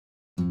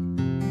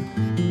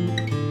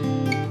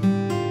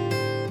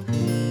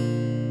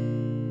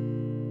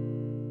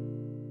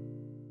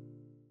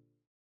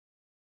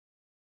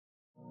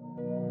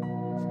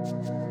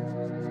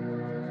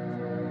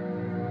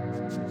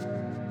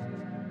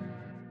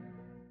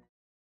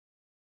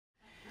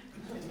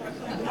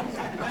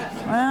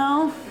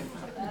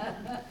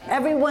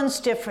Everyone's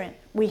different.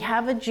 We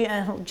have a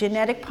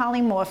genetic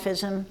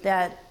polymorphism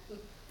that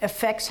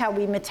affects how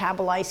we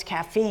metabolize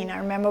caffeine. I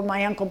remember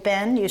my Uncle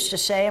Ben used to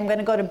say, I'm going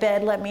to go to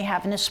bed, let me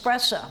have an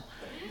espresso.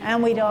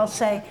 And we'd all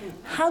say,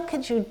 how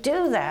could you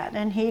do that?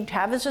 And he'd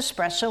have his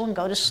espresso and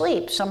go to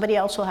sleep. Somebody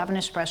else will have an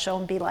espresso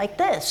and be like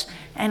this.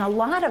 And a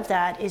lot of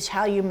that is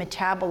how you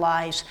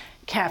metabolize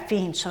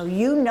caffeine, so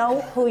you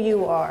know who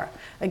you are.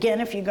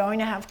 Again, if you're going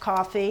to have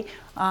coffee,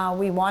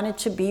 we want it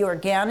to be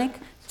organic.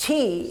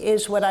 Tea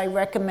is what I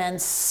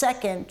recommend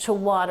second to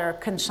water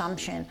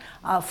consumption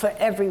for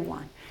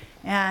everyone.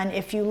 And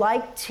if you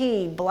like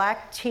tea,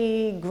 black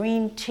tea,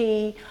 green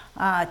tea,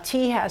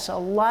 tea has a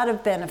lot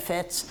of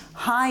benefits,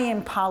 high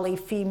in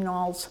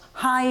polyphenols,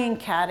 high in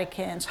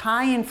catechins,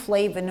 high in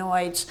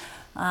flavonoids.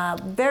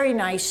 Very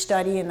nice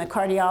study in the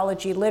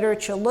cardiology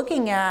literature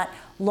looking at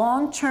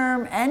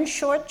long-term and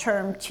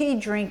short-term tea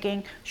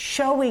drinking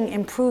showing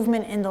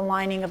improvement in the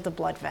lining of the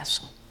blood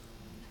vessel.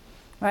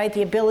 Right,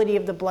 the ability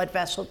of the blood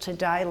vessel to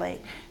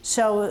dilate.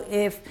 So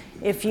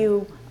if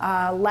you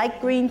like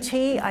green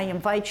tea, I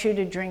invite you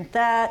to drink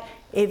that.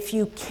 If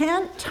you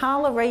can't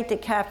tolerate the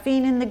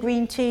caffeine in the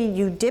green tea,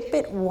 you dip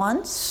it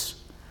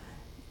once,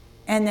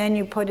 and then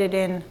you put it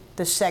in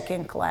the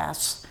second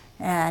glass.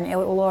 And it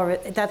will,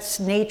 that's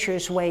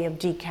nature's way of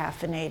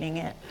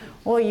decaffeinating it.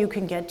 Or you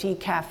can get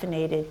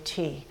decaffeinated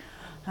tea.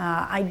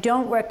 I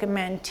don't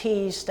recommend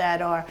teas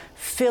that are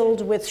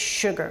filled with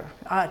sugar.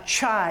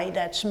 Chai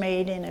that's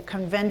made in a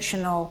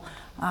conventional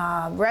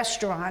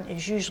restaurant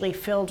is usually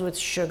filled with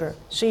sugar.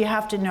 So you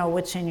have to know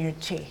what's in your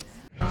tea.